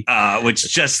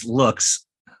 Which just looks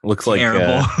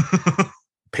terrible. Like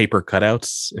paper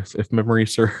cutouts, if memory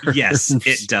serves. Yes,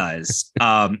 it does.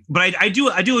 But I do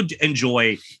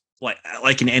enjoy,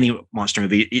 like in any monster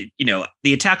movie, you know,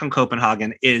 the attack on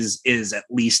Copenhagen is at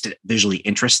least visually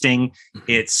interesting.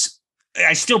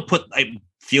 I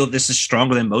feel this is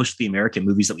stronger than most of the American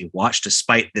movies that we watch,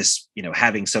 despite this, you know,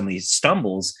 having so many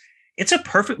stumbles. It's a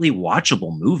perfectly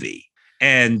watchable movie.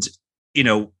 And, you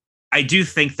know, I do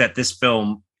think that this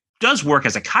film does work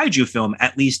as a kaiju film,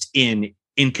 at least in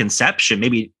conception,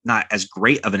 maybe not as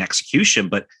great of an execution,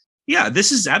 but yeah,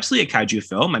 this is absolutely a kaiju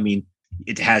film. I mean,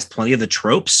 it has plenty of the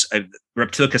tropes.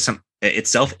 Reptilicus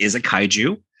itself is a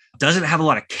kaiju. Doesn't have a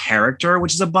lot of character,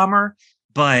 which is a bummer,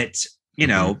 but you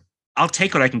know, I'll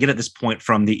take what I can get at this point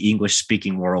from the English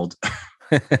speaking world.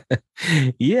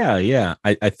 Yeah.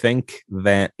 I think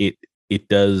that it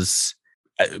does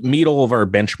meet all of our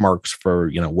benchmarks for,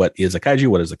 you know, what is a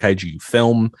kaiju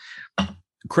film.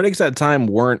 Critics at the time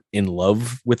weren't in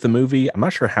love with the movie. I'm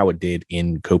not sure how it did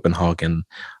in Copenhagen.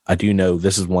 I do know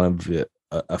this is one of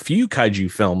a few kaiju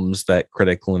films that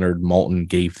critic Leonard Maltin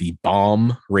gave the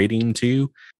bomb rating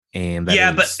to. And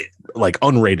that is like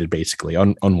unrated, basically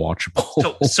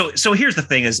unwatchable. So here's the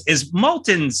thing: is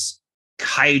Maltin's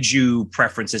kaiju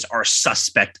preferences are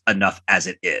suspect enough as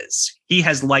it is. He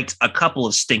has liked a couple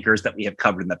of stinkers that we have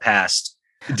covered in the past.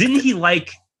 Didn't he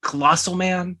like Colossal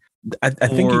Man? I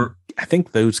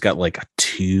think those got like a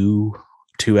 2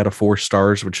 out of 4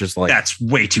 stars, which is like, that's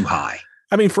way too high.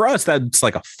 I mean, for us, that's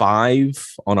like a 5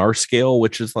 on our scale,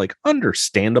 which is like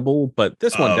understandable. But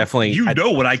this one definitely,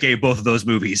 know what I gave both of those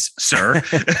movies, sir.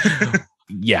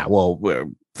 Yeah, well,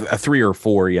 a 3 or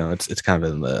 4, you know, it's kind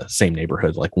of in the same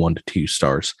neighborhood, like 1 to 2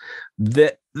 stars.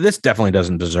 This definitely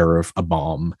doesn't deserve a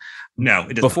bomb. No,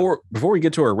 it doesn't. Before we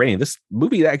get to our rating, this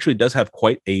movie actually does have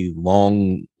quite a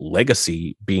long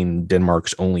legacy, being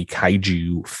Denmark's only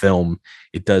kaiju film.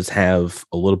 It does have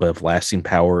a little bit of lasting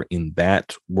power in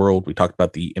that world. We talked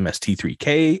about the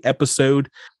MST3K episode.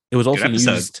 It was also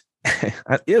used.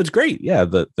 It was great. Yeah,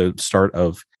 the start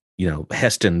of, you know,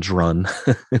 Heston's run,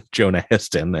 Jonah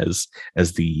Heston as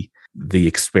the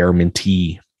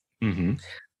experimentee. Mm-hmm.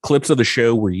 Clips of the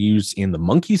show were used in the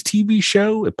Monkees TV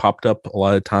show. It popped up a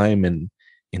lot of time in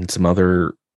some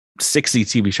other 60s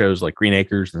TV shows like Green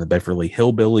Acres and the Beverly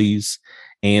Hillbillies.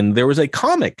 And there was a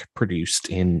comic produced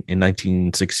in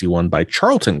 1961 by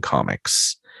Charlton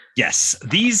Comics. Yes,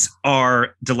 these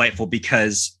are delightful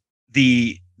because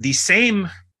the same,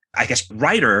 I guess,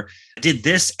 writer did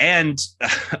this and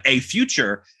a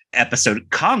future episode,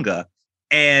 Conga,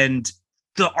 and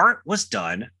the art was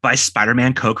done by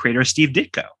Spider-Man co-creator Steve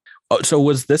Ditko. Oh, so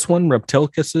was this one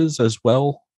Reptilicus's as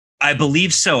well? I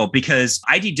believe so, because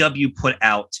IDW put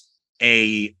out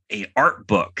a art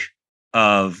book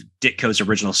of Ditko's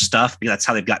original stuff, because that's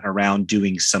how they've gotten around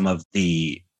doing some of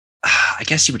the, I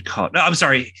guess you would call it. No, I'm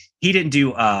sorry. He didn't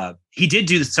do, he did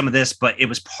do some of this, but it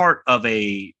was part of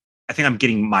I think I'm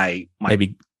getting my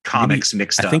comics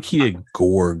mixed up. I think he did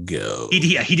Gorgo.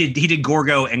 He did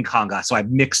Gorgo and Conga. So I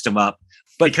mixed them up.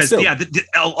 But because still,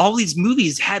 all these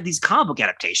movies had these comic book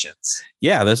adaptations.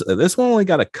 Yeah, this one only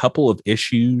got a couple of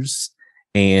issues,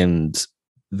 and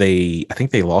I think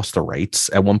they lost the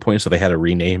rights at one point, so they had to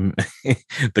rename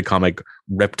the comic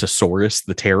Reptosaurus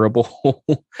the Terrible.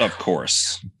 Of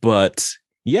course. But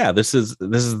yeah, this is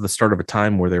the start of a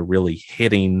time where they're really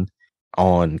hitting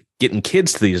on getting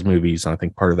kids to these movies, and I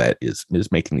think part of that is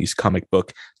making these comic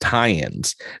book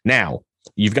tie-ins. Now,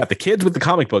 you've got the kids with the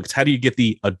comic books. How do you get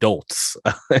the adults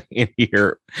in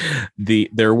here?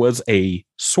 There was a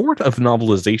sort of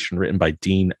novelization written by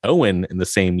Dean Owen in the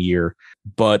same year,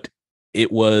 but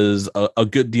it was a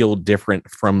good deal different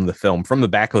from the film. From the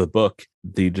back of the book,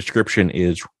 the description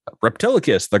is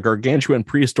Reptilicus, the gargantuan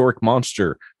prehistoric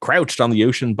monster, crouched on the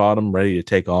ocean bottom, ready to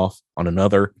take off on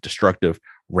another destructive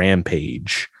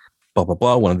rampage. Blah, blah,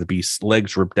 blah. One of the beast's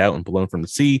legs ripped out and blown from the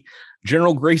sea.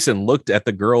 General Grayson looked at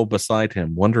the girl beside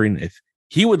him, wondering if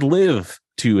he would live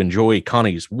to enjoy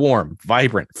Connie's warm,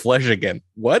 vibrant flesh again.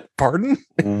 What? Pardon?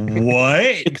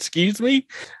 What? Excuse me?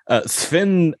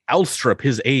 Sven Alstrup,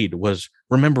 his aide, was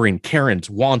remembering Karen's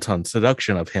wanton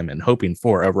seduction of him and hoping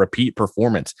for a repeat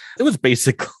performance. It was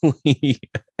basically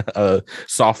a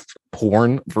soft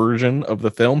porn version of the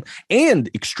film and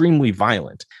extremely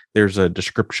violent. There's a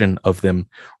description of them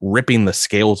ripping the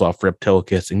scales off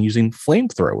Reptilicus and using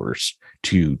flamethrowers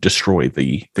to destroy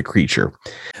the creature.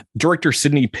 Director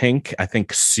Sidney Pink, I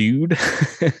think, sued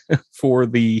for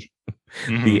the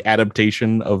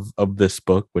adaptation of this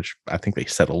book, which I think they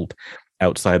settled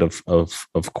outside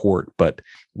of court, but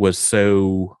was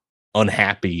so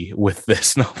unhappy with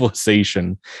this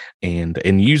novelization and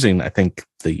using, I think,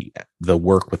 the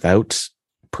work without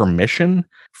permission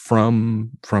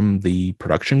from the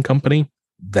production company,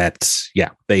 that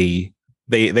they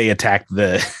attacked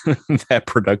that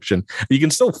production. You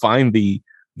can still find the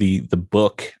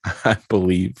book, I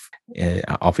believe.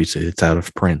 Obviously it's out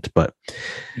of print, but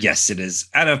yes, it is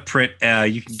out of print.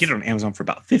 You can get it on Amazon for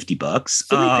about $50.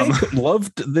 So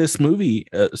loved this movie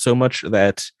so much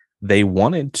that they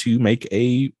wanted to make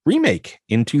a remake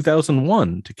in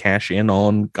 2001 to cash in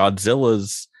on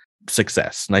Godzilla's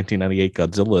success, 1998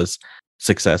 Godzilla's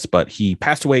success, but he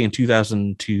passed away in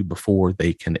 2002 before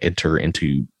they can enter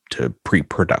into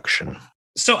pre-production.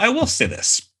 So I will say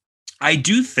this. I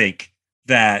do think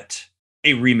that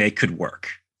a remake could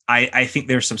work. I think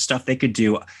there's some stuff they could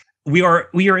do. We are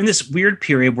in this weird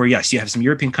period where, yes, you have some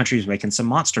European countries making some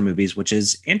monster movies, which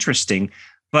is interesting.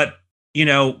 But,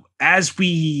 as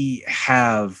we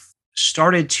have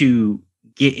started to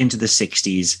get into the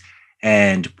 60s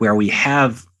and where we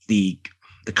have the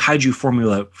kaiju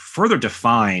formula further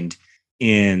defined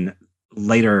in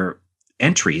later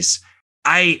entries,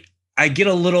 I get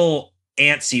a little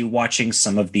antsy watching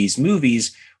some of these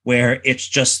movies where it's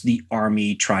just the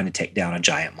army trying to take down a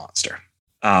giant monster.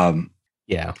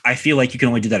 I feel like you can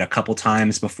only do that a couple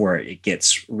times before it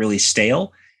gets really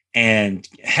stale. And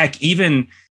heck, even,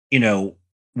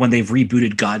 when they've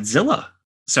rebooted Godzilla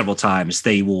several times,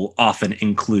 they will often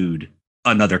include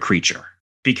another creature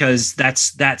because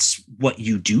that's what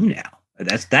you do now.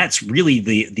 That's really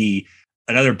the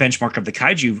another benchmark of the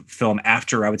kaiju film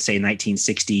after, I would say,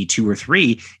 1962 or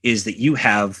 3 is that you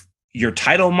have your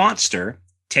title monster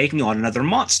taking on another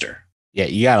monster. Yeah,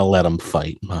 you gotta let them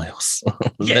fight, Miles.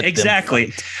 Yeah,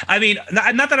 exactly. I mean,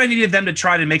 not that I needed them to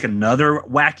try to make another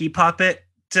wacky puppet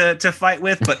to fight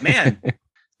with, but man,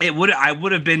 I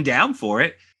would have been down for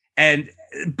it.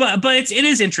 But it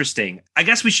is interesting. I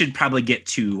guess we should probably get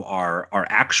to our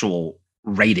actual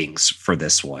ratings for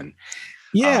this one.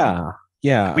 Yeah.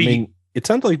 I mean, it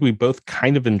sounds like we both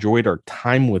kind of enjoyed our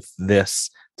time with this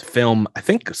film. I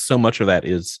think so much of that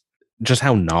is just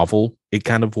how novel it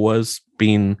kind of was,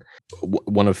 being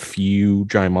one of few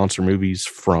giant monster movies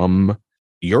from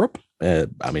Europe. The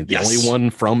only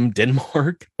one from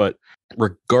Denmark. But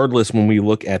regardless, when we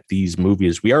look at these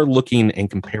movies, we are looking and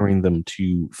comparing them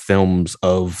to films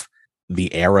of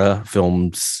the era,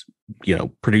 films,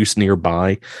 produced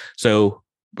nearby. So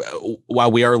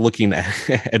while we are looking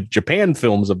at Japan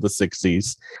films of the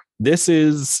 60s, this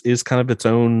is kind of its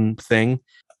own thing.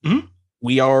 Mm-hmm.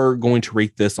 We are going to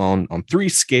rate this on 3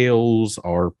 scales: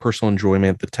 our personal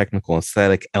enjoyment, the technical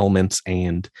aesthetic elements,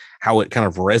 and how it kind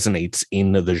of resonates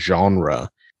in the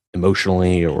genre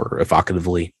emotionally or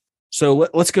evocatively. So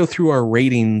let's go through our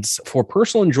ratings. For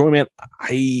personal enjoyment,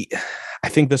 I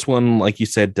think this one, like you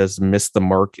said, does miss the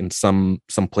mark in some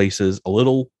places, a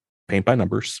little paint by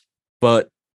numbers, but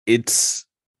it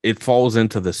falls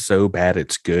into the so bad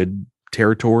it's good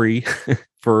territory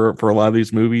for a lot of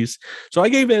these movies. So I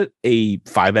gave it a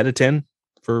 5 out of 10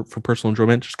 for personal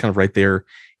enjoyment, just kind of right there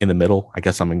in the middle. I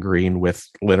guess I'm agreeing with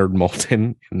Leonard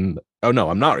Maltin. Oh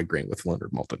no, I'm not agreeing with Leonard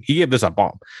Maltin. He gave this a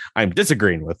bomb. I'm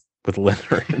disagreeing with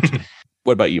Leonard.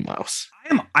 What about you, Miles?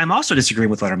 I'm also disagreeing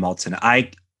with Leonard Maltin.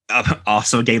 I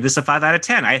also gave this a 5 out of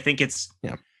 10. I think it's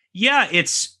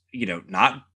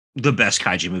not the best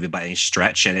kaiju movie by any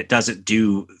stretch, and it doesn't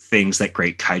do things that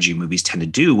great kaiju movies tend to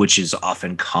do, which is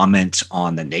often comment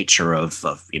on the nature of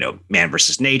man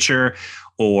versus nature,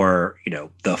 or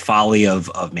the folly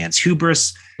of man's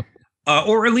hubris,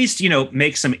 or at least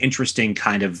make some interesting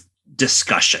kind of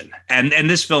discussion. And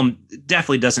this film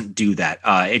definitely doesn't do that.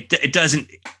 It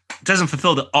doesn't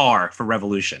fulfill the R for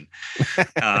revolution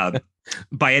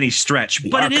by any stretch.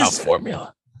 But it is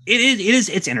formula.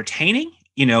 It's entertaining.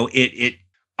 It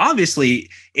obviously,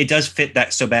 it does fit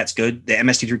that so bad it's good. The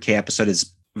MST3K episode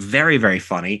is very, very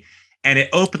funny, and it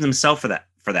opened himself for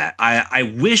that.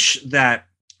 I wish that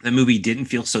the movie didn't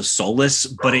feel so soulless,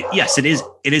 but it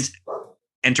is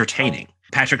entertaining.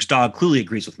 Patrick's dog clearly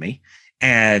agrees with me,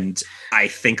 and I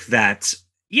think that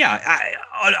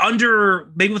under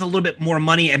maybe with a little bit more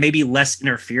money and maybe less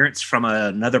interference from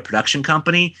another production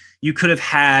company, you could have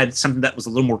had something that was a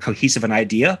little more cohesive an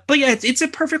idea. But yeah, it's a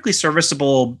perfectly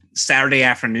serviceable Saturday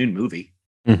afternoon movie.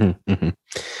 Mm-hmm, mm-hmm.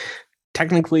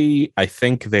 Technically, I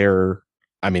think they're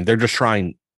just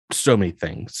trying so many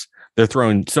things. They're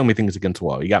throwing so many things against the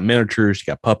wall. You got miniatures,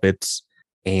 you got puppets,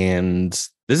 and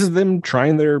this is them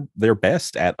trying their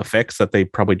best at effects that they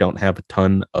probably don't have a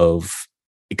ton of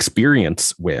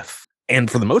experience with. And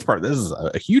for the most part, this is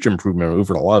a huge improvement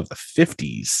over a lot of the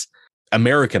 50s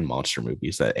American monster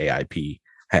movies that AIP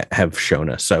have shown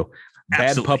us. So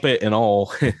Absolutely. Bad puppet and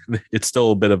all, it's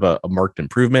still a bit of a marked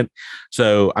improvement.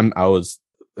 So I was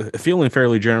feeling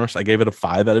fairly generous. I gave it a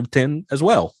 5 out of 10 as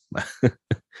well.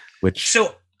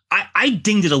 So I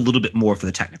dinged it a little bit more for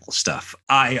the technical stuff.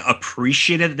 I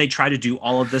appreciated that they tried to do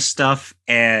all of this stuff.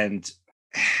 And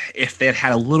if they had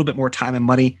had a little bit more time and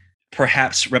money,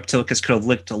 perhaps Reptilicus could have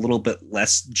looked a little bit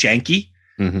less janky.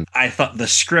 Mm-hmm. I thought the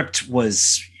script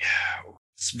was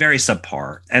very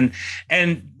subpar. And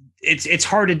it's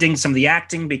hard to ding some of the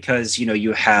acting because,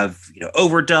 you have,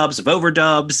 overdubs of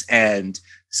overdubs and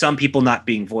some people not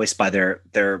being voiced by their.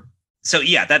 So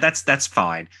yeah, that's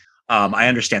fine. I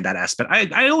understand that aspect.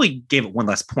 I only gave it one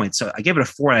less point. So I gave it a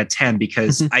 4 out of 10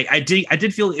 because mm-hmm. I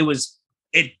did feel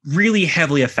it really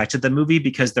heavily affected the movie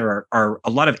because there are a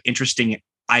lot of interesting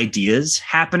ideas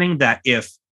happening that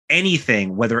if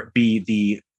anything, whether it be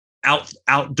the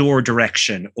outdoor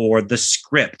direction or the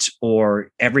script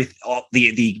or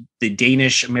the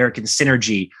Danish American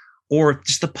synergy or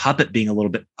just the puppet being a little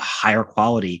bit higher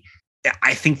quality,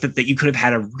 I think that you could have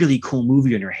had a really cool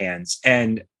movie on your hands.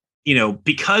 And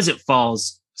because it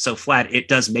falls so flat, it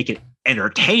does make it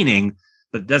entertaining,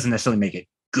 but it doesn't necessarily make it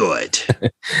good.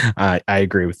 I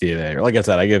agree with you there. Like I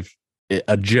said, I give it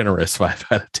a generous 5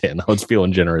 out of 10. I was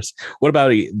feeling generous. What about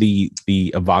the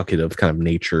evocative kind of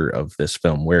nature of this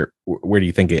film? Where do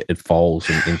you think it falls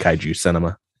in kaiju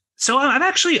cinema? So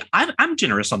I'm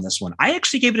generous on this one. I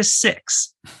actually gave it a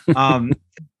 6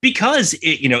 because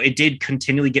it did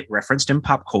continually get referenced in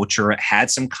pop culture. It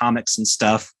had some comics and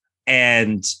stuff,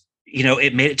 and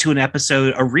it made it to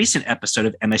a recent episode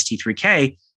of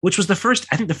MST3K, which was the first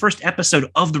episode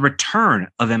of the return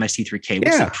of MST3K, which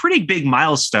is a pretty big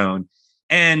milestone.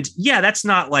 And yeah, that's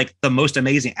not like the most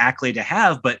amazing accolade to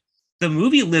have, but the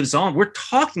movie lives on. We're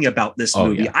talking about this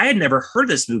movie. Yeah. I had never heard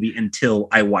this movie until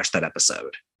I watched that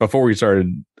episode. Before we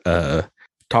started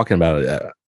talking about it,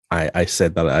 I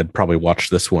said that I'd probably watch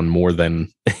this one more than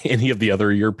any of the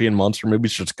other European monster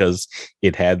movies just because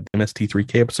it had the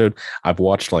MST3K episode. I've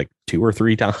watched like 2 or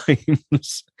 3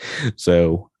 times.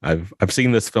 So I've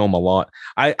seen this film a lot.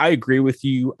 I agree with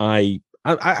you. I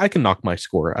can knock my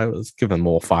score. I was giving them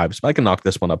all 5s, but I can knock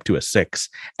this one up to a 6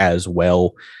 as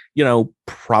well.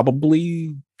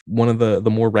 Probably one of the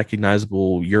more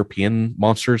recognizable European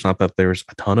monsters. Not that there's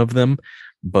a ton of them,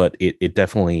 but it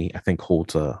definitely, I think,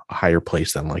 holds a higher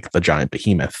place than like the giant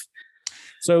behemoth.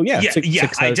 So yeah, 6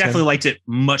 I definitely liked it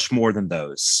much more than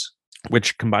those.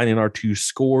 Which, combining our 2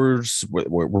 scores,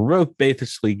 we're both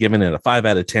basically giving it a 5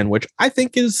 out of 10, which I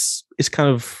think is kind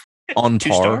of on 2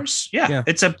 par. stars. Yeah,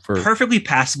 it's a perfectly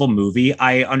passable movie.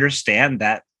 I understand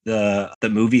that the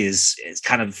movie is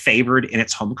kind of favored in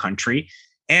its home country,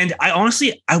 and I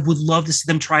would love to see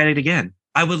them try it again.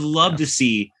 I would love to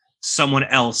see someone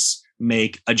else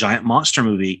make a giant monster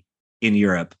movie in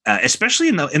Europe, especially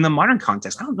in the modern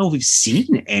context. I don't know if we've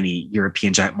seen any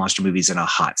European giant monster movies in a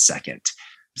hot second.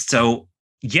 So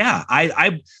yeah,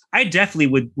 I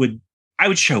definitely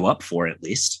would show up for it at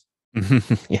least.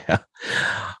 Yeah.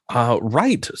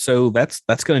 Right. So that's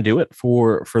going to do it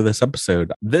for this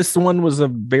episode. This one was a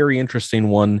very interesting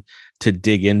one to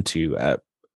dig into.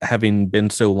 Having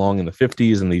been so long in the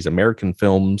 50s and these American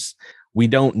films, we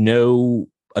don't know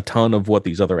a ton of what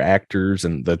these other actors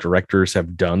and the directors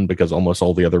have done because almost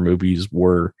all the other movies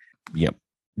were,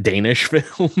 Danish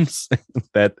films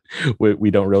that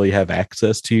we don't really have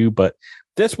access to. But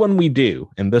this one we do.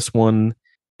 And this one,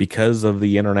 because of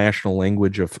the international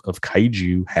language of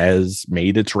kaiju, has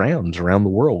made its rounds around the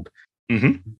world.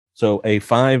 Mm-hmm. So a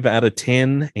 5 out of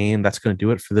 10. And that's going to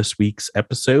do it for this week's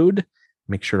episode.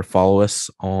 Make sure to follow us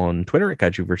on Twitter at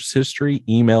Kaiju vs. History.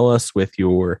 Email us with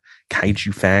your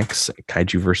kaiju facts at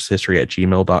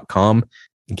kaijuversushistory@gmail.com.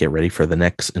 And get ready for the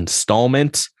next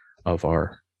installment of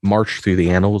our march through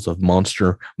the annals of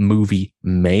monster movie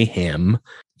mayhem.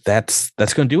 That's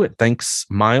going to do it. Thanks,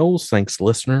 Miles. Thanks,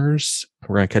 listeners.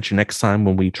 We're going to catch you next time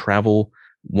when we travel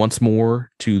once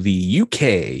more to the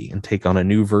UK and take on a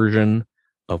new version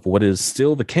of what is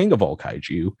still the king of all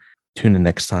kaiju. Tune in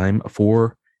next time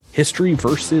for History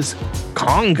versus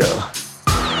Conga.